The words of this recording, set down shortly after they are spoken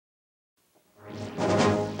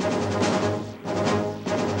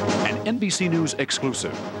NBC News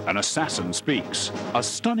exclusive, an assassin speaks. A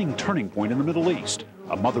stunning turning point in the Middle East.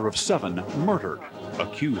 A mother of 7 murdered,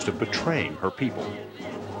 accused of betraying her people.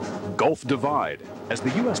 Gulf divide. As the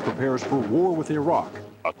U.S. prepares for war with Iraq,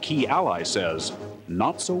 a key ally says,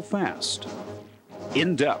 not so fast.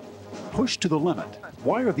 In depth, pushed to the limit.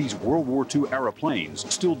 Why are these World War II era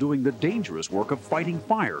planes still doing the dangerous work of fighting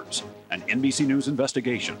fires? An NBC News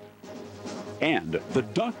investigation. And the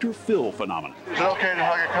Dr. Phil phenomenon. Is it okay to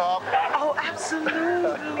hug a cop? Oh,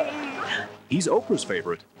 absolutely. He's Oprah's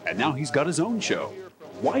favorite, and now he's got his own show.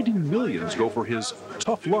 Why do millions go for his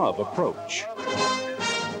tough love approach?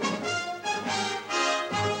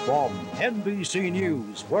 From NBC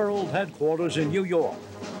News World Headquarters in New York,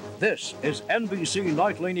 this is NBC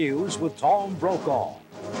Nightly News with Tom Brokaw.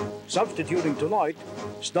 Substituting tonight,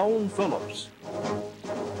 Stone Phillips.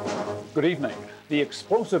 Good evening. The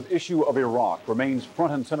explosive issue of Iraq remains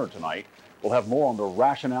front and center tonight. We'll have more on the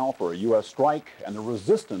rationale for a U.S. strike and the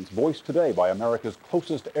resistance voiced today by America's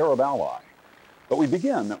closest Arab ally. But we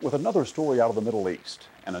begin with another story out of the Middle East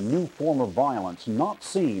and a new form of violence not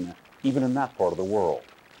seen even in that part of the world.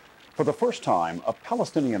 For the first time, a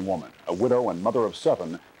Palestinian woman, a widow and mother of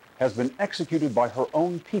 7, has been executed by her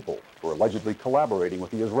own people for allegedly collaborating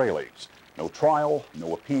with the Israelis. No trial,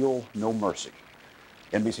 no appeal, no mercy.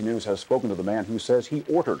 NBC News has spoken to the man who says he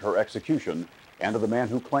ordered her execution and to the man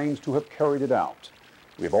who claims to have carried it out.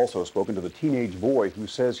 We have also spoken to the teenage boy who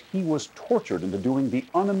says he was tortured into doing the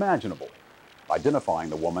unimaginable, identifying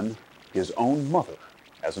the woman, his own mother,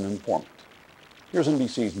 as an informant. Here's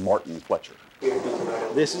NBC's Martin Fletcher.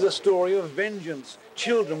 This is a story of vengeance.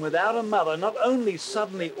 Children without a mother, not only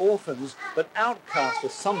suddenly orphans, but outcast for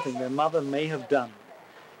something their mother may have done.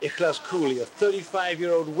 Ikhlas Cooley, a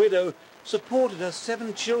 35-year-old widow, supported her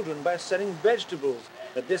 7 children by selling vegetables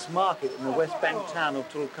at this market in the West Bank town of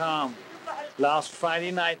Tulkarm. Last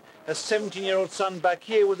Friday night, her 17-year-old son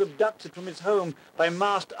Bakir was abducted from his home by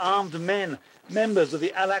masked armed men, members of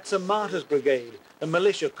the Al-Aqsa Martyrs Brigade, a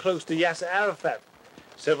militia close to Yasser Arafat.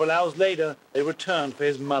 Several hours later, they returned for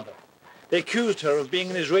his mother. They accused her of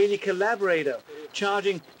being an Israeli collaborator,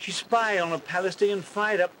 charging she spied on a Palestinian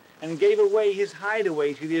fight-up and gave away his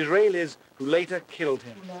hideaway to the Israelis, who later killed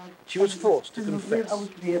him. She was forced to confess.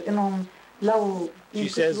 She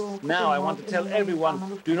says, now I want to tell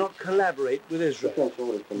everyone, do not collaborate with Israel.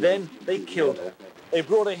 Then they killed her. They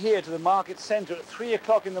brought her here to the market center at 3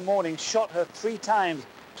 o'clock in the morning, shot her 3 times,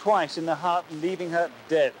 twice in the heart, leaving her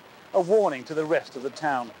dead. A warning to the rest of the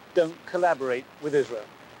town, don't collaborate with Israel.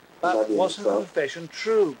 But was her confession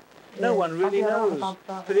true? No one really knows,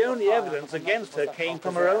 for the only evidence against her came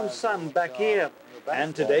from her own son, Bakir.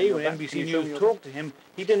 And today, when NBC News talked to him,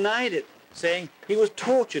 he denied it, saying he was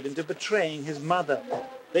tortured into betraying his mother.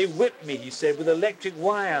 They whipped me, he said, with electric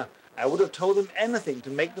wire. I would have told them anything to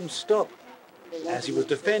make them stop. As he was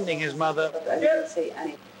defending his mother,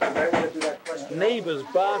 neighbors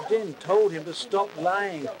barged in, told him to stop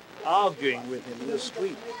lying, arguing with him in the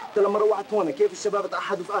street. He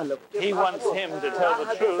wants him to tell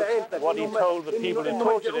the truth, what he told the people who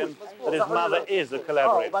tortured him, that his mother is a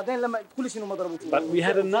collaborator. But we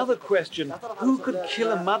had another question. Who could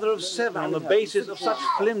kill a mother of 7 on the basis of such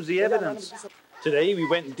flimsy evidence? Today we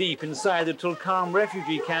went deep inside the Tulkarm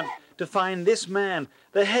refugee camp to find this man,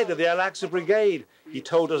 the head of the Al-Aqsa Brigade. He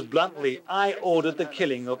told us bluntly, I ordered the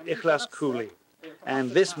killing of Ikhlas Cooley.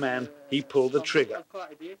 And this man, he pulled the trigger.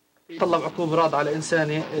 We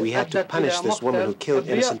had to punish this woman who killed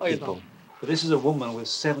innocent people. But this is a woman with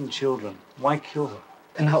 7 children. Why kill her?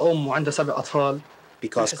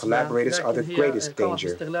 Because collaborators are the greatest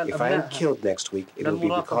danger. If I am killed next week, it will be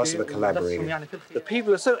because of a collaborator. The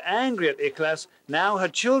people are so angry at Ikhlas, now her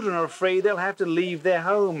children are afraid they'll have to leave their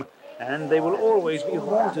home. And they will always be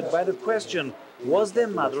haunted by the question, was their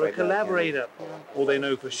mother a collaborator? All they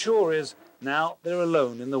know for sure is, now they're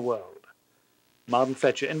alone in the world. Martin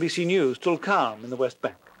Fletcher, NBC News, Tulkarm in the West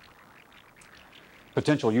Bank.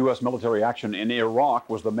 Potential U.S. military action in Iraq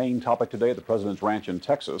was the main topic today at the president's ranch in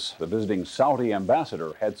Texas. The visiting Saudi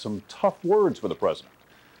ambassador had some tough words for the president.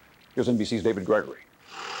 Here's NBC's David Gregory.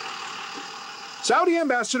 Saudi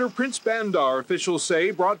Ambassador Prince Bandar, officials say,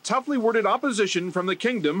 brought toughly worded opposition from the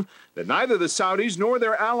kingdom that neither the Saudis nor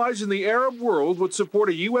their allies in the Arab world would support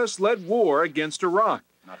a U.S.-led war against Iraq.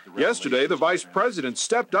 Yesterday, the vice president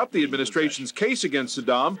stepped up the administration's case against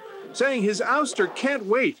Saddam, saying his ouster can't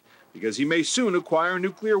wait because he may soon acquire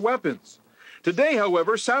nuclear weapons. Today,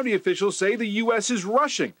 however, Saudi officials say the U.S. is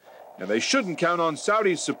rushing, and they shouldn't count on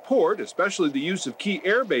Saudi's support, especially the use of key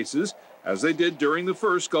air bases, as they did during the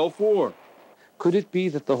first Gulf War. Could it be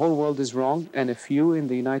that the whole world is wrong and a few in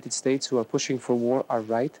the United States who are pushing for war are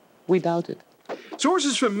right? We doubt it.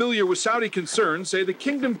 Sources familiar with Saudi concerns say the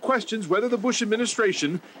kingdom questions whether the Bush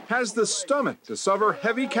administration has the stomach to suffer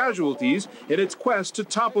heavy casualties in its quest to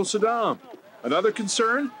topple Saddam. Another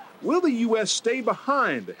concern, will the U.S. stay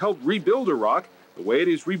behind to help rebuild Iraq the way it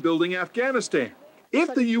is rebuilding Afghanistan?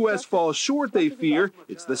 If the U.S. falls short, they fear,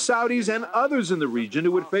 it's the Saudis and others in the region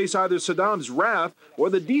who would face either Saddam's wrath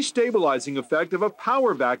or the destabilizing effect of a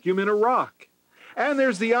power vacuum in Iraq. And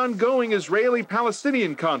there's the ongoing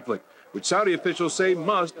Israeli-Palestinian conflict, which Saudi officials say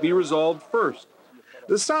must be resolved first.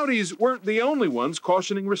 The Saudis weren't the only ones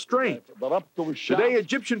cautioning restraint. Today,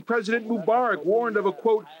 Egyptian President Mubarak warned of a,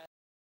 quote,